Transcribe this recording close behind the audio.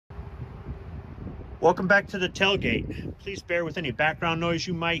Welcome back to the tailgate. Please bear with any background noise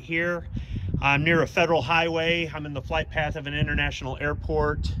you might hear. I'm near a federal highway. I'm in the flight path of an international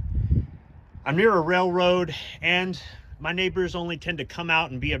airport. I'm near a railroad, and my neighbors only tend to come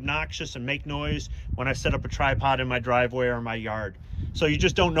out and be obnoxious and make noise when I set up a tripod in my driveway or my yard. So you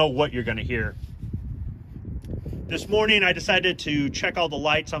just don't know what you're going to hear. This morning I decided to check all the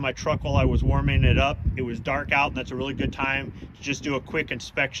lights on my truck while I was warming it up. It was dark out, and that's a really good time to just do a quick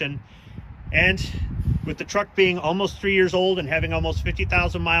inspection. And with the truck being almost 3 years old and having almost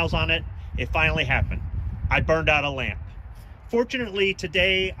 50,000 miles on it, it finally happened. I burned out a lamp. Fortunately,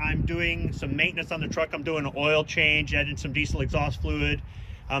 today I'm doing some maintenance on the truck. I'm doing an oil change, adding some diesel exhaust fluid,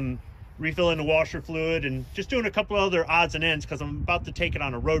 refilling the washer fluid, and just doing a couple of other odds and ends because I'm about to take it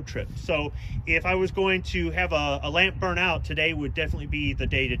on a road trip. So if I was going to have a lamp burn out, today would definitely be the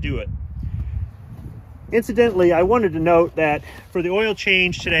day to do it. Incidentally, I wanted to note that for the oil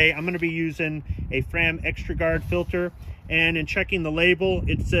change today, I'm going to be using a Fram Extra Guard filter, and in checking the label,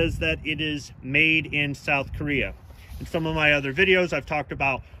 it says that it is made in South Korea. In some of my other videos, I've talked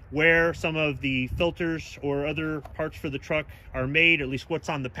about where some of the filters or other parts for the truck are made, at least what's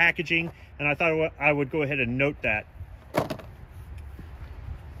on the packaging, and I thought I would go ahead and note that.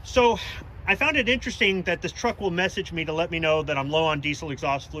 So I found it interesting that this truck will message me to let me know that I'm low on diesel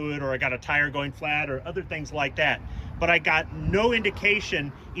exhaust fluid, or I got a tire going flat, or other things like that. But I got no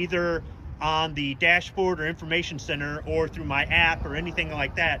indication either on the dashboard or information center or through my app or anything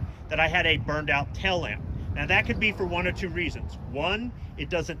like that, that I had a burned out tail lamp. Now that could be for one or two reasons. One, it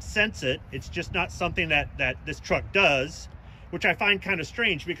doesn't sense it. It's just not something that this truck does, which I find kind of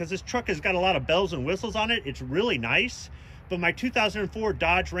strange because this truck has got a lot of bells and whistles on it. It's really nice. But my 2004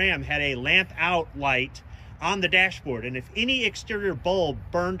 Dodge Ram had a lamp out light on the dashboard, and if any exterior bulb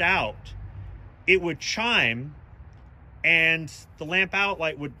burned out, it would chime and the lamp out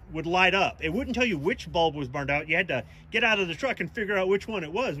light would light up. It wouldn't tell you which bulb was burned out. You had to get out of the truck and figure out which one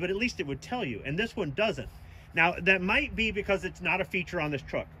it was, but at least it would tell you, and this one doesn't. Now, that might be because it's not a feature on this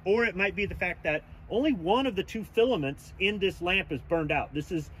truck, or it might be the fact that only one of the two filaments in this lamp is burned out.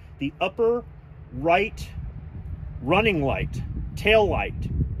 This is the upper right running light, tail light.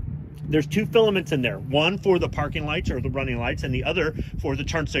 There's two filaments in there, one for the parking lights or the running lights, and the other for the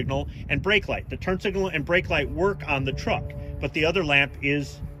turn signal and brake light. The turn signal and brake light work on the truck, but the other lamp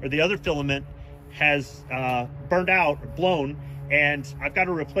the other filament has burned out or blown, and I've got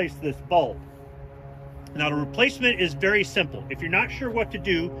to replace this bulb. Now, the replacement is very simple. If you're not sure what to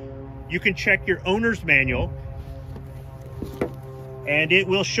do, you can check your owner's manual, and it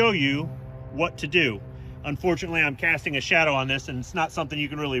will show you what to do. Unfortunately, I'm casting a shadow on this, and it's not something you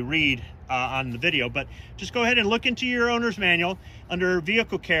can really read on the video, but just go ahead and look into your owner's manual under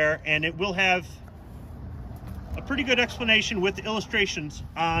vehicle care, and it will have a pretty good explanation with illustrations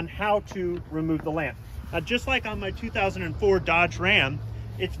on how to remove the lamp. Now, just like on my 2004 Dodge Ram,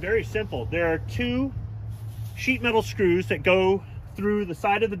 it's very simple. There are two sheet metal screws that go through the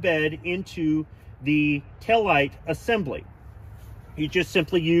side of the bed into the taillight assembly. You just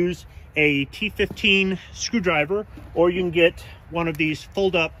simply use a T15 screwdriver, or you can get one of these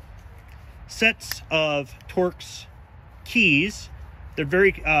fold-up sets of Thanx keys. They're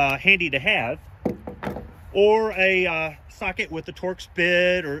very handy to have, or a socket with the Thanx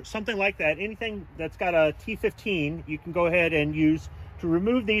bit or something like that. Anything that's got a T15 you can go ahead and use to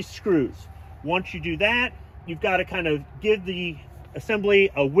remove these screws. Once you do that, you've got to kind of give the assembly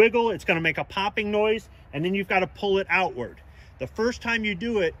a wiggle. It's going to make a popping noise, and then you've got to pull it outward. The first time you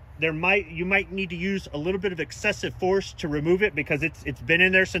do it, you might need to use a little bit of excessive force to remove it because it's been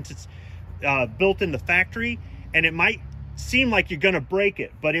in there since it's built in the factory, and it might seem like you're going to break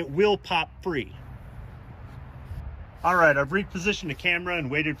it, but it will pop free. All right, I've repositioned the camera and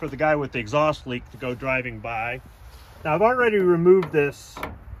waited for the guy with the exhaust leak to go driving by. Now, I've already removed this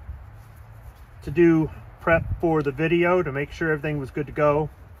to do prep for the video to make sure everything was good to go.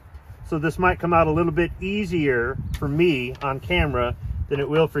 So this might come out a little bit easier for me on camera than it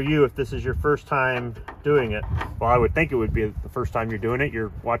will for you if this is your first time doing it. Well, I would think it would be the first time you're doing it.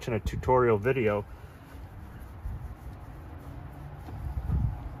 You're watching a tutorial video.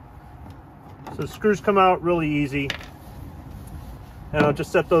 So the screws come out really easy, and I'll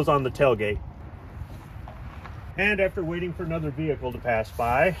just set those on the tailgate. And after waiting for another vehicle to pass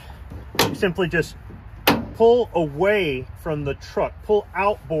by, you simply just pull away from the truck, pull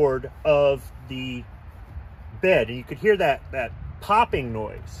outboard of the bed, and you could hear that popping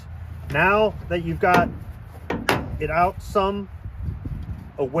noise. Now that you've got it out some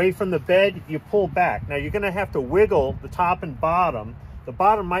away from the bed, you pull back. Now you're going to have to wiggle the top and bottom. The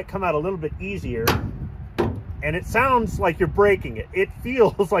bottom might come out a little bit easier, and it sounds like you're breaking it. It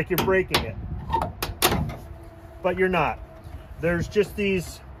feels like you're breaking it. but you're not. There's just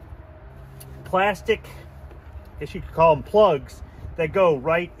these plastic, I guess you could call them plugs, that go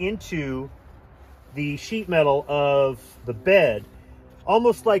right into the sheet metal of the bed,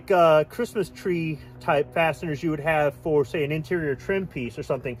 almost like Christmas tree type fasteners you would have for, say, an interior trim piece or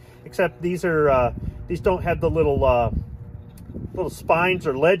something, except these are these don't have the little spines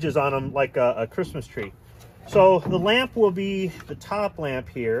or ledges on them like a Christmas tree. So the lamp will be the top lamp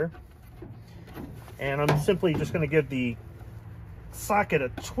here, and I'm simply just going to give the socket a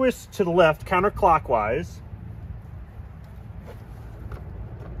twist to the left counterclockwise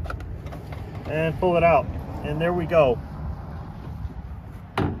and pull it out, and there we go.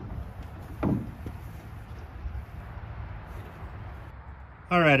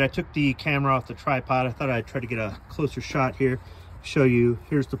 All right, I took the camera off the tripod. I thought I'd try to get a closer shot here, show you.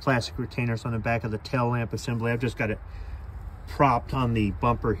 Here's the plastic retainers on the back of the tail lamp assembly. I've just got it propped on the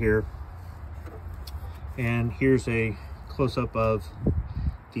bumper here. And here's a close-up of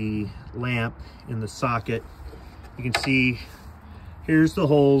the lamp in the socket. You can see here's the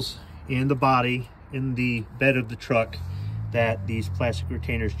holes in the body, in the bed of the truck, that these plastic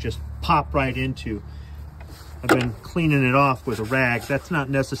retainers just pop right into. I've been cleaning it off with a rag. That's not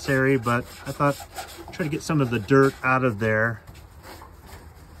necessary, but I thought I'd try to get some of the dirt out of there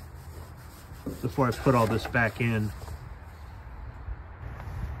before I put all this back in.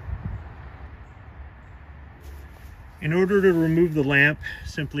 In order to remove the lamp,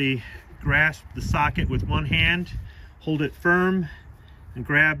 simply grasp the socket with one hand, hold it firm, and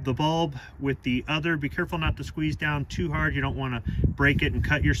grab the bulb with the other. Be careful not to squeeze down too hard. You don't want to break it and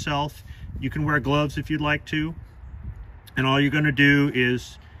cut yourself. You can wear gloves if you'd like to. And all you're going to do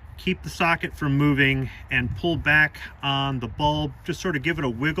is keep the socket from moving and pull back on the bulb. Just sort of give it a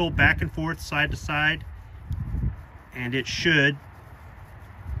wiggle back and forth, side to side, and it should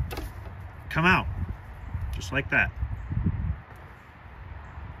come out just like that.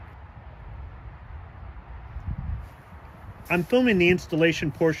 I'm filming the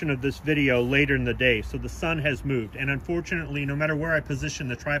installation portion of this video later in the day, so the sun has moved, and unfortunately, no matter where I position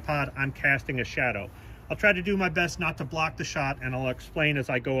the tripod, I'm casting a shadow. I'll try to do my best not to block the shot, and I'll explain as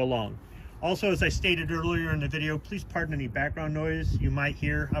I go along. Also, as I stated earlier in the video, please pardon any background noise you might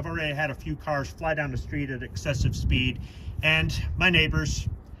hear. I've already had a few cars fly down the street at excessive speed, and my neighbors,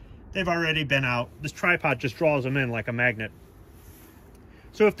 they've already been out. This tripod just draws them in like a magnet.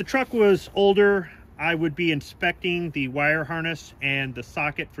 So if the truck was older, I would be inspecting the wire harness and the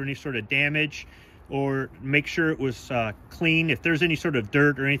socket for any sort of damage, or make sure it was clean. If there's any sort of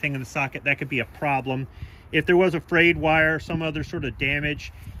dirt or anything in the socket, that could be a problem. If there was a frayed wire, some other sort of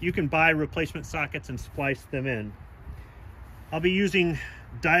damage, you can buy replacement sockets and splice them in. I'll be using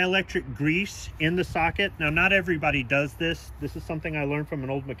dielectric grease in the socket. Now, not everybody does this. This is something I learned from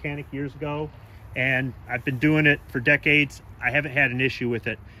an old mechanic years ago, and I've been doing it for decades. I haven't had an issue with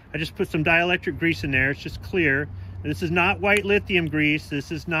it. I just put some dielectric grease in there. It's just clear. This is not white lithium grease. This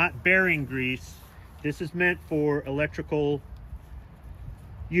is not bearing grease. This is meant for electrical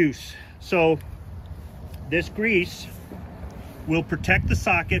use. So this grease will protect the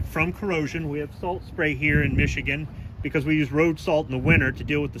socket from corrosion. We have salt spray here in Michigan because we use road salt in the winter to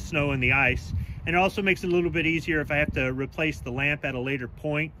deal with the snow and the ice. And it also makes it a little bit easier if I have to replace the lamp at a later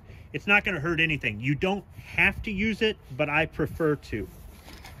point. It's not going to hurt anything. You don't have to use it, but I prefer to.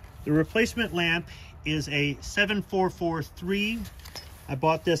 The replacement lamp is a 7443. I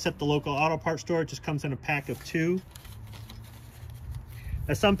bought this at the local auto parts store. It just comes in a pack of 2.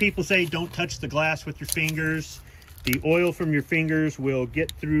 Now, some people say don't touch the glass with your fingers. The oil from your fingers will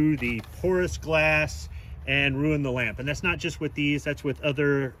get through the porous glass and ruin the lamp. And that's not just with these, that's with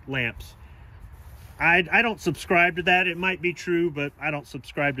other lamps. I don't subscribe to that. It might be true, but I don't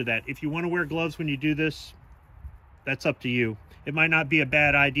subscribe to that. If you want to wear gloves when you do this, that's up to you. It might not be a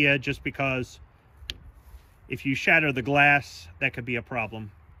bad idea, just because if you shatter the glass, that could be a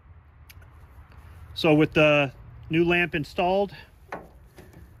problem. So with the new lamp installed,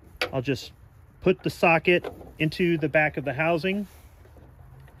 I'll just put the socket into the back of the housing,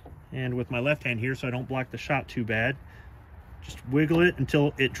 and with my left hand here so I don't block the shot too bad, just wiggle it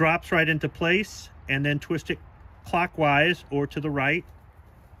until it drops right into place, and then twist it clockwise or to the right.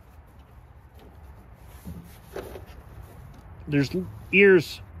 There's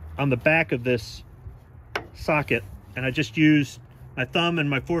ears on the back of this socket, and I just use my thumb and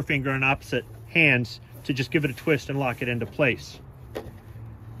my forefinger on opposite hands to just give it a twist and lock it into place.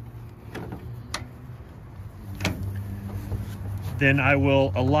 Then I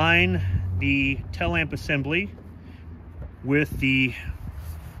will align the tail lamp assembly with the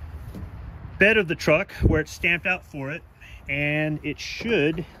bed of the truck where it's stamped out for it, and it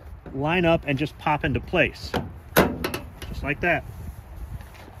should line up and just pop into place. just like that.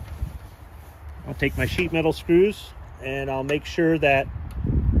 I'll take my sheet metal screws and I'll make sure that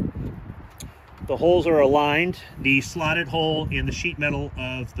the holes are aligned. The slotted hole in the sheet metal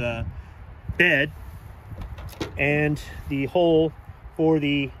of the bed and the hole for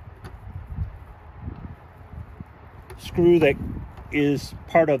the screw that is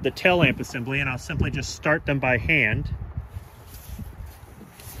part of the tail lamp assembly, and I'll simply just start them by hand.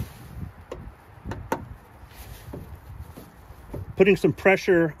 Putting some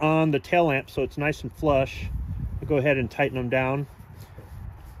pressure on the tail lamp so it's nice and flush. I'll go ahead and tighten them down.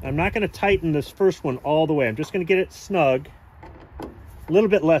 I'm not going to tighten this first one all the way. I'm just going to get it snug, a little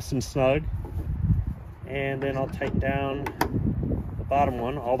bit less than snug, and then I'll tighten down the bottom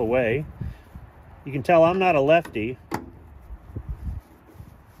one all the way. You can tell I'm not a lefty.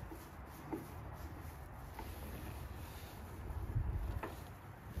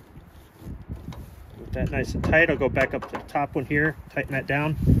 With that nice and tight, I'll go back up to the top one here, tighten that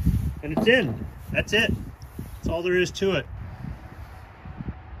down, and it's in. That's it. That's all there is to it.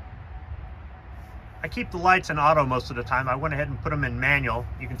 I keep the lights in auto most of the time. I went ahead and put them in manual.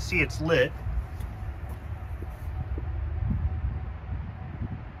 You can see it's lit.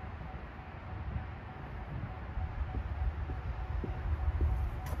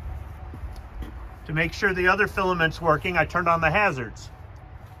 To make sure the other filament's working, I turned on the hazards.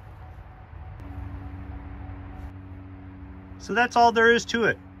 So that's all there is to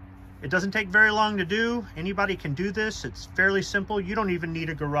it. It doesn't take very long to do. Anybody can do this. It's fairly simple. You don't even need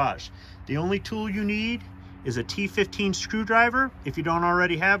a garage. The only tool you need is a T15 screwdriver if you don't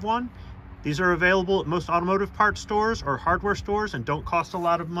already have one. These are available at most automotive parts stores or hardware stores and don't cost a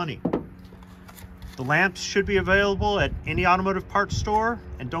lot of money. The lamps should be available at any automotive parts store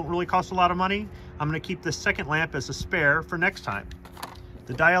and don't really cost a lot of money. I'm going to keep this second lamp as a spare for next time.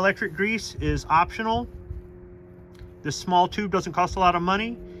 The dielectric grease is optional. This small tube doesn't cost a lot of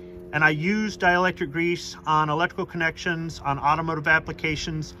money. And I use dielectric grease on electrical connections, on automotive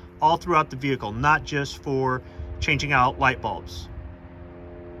applications, all throughout the vehicle, not just for changing out light bulbs.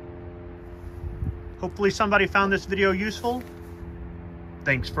 Hopefully somebody found this video useful.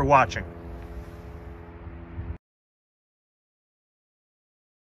 Thanks for watching.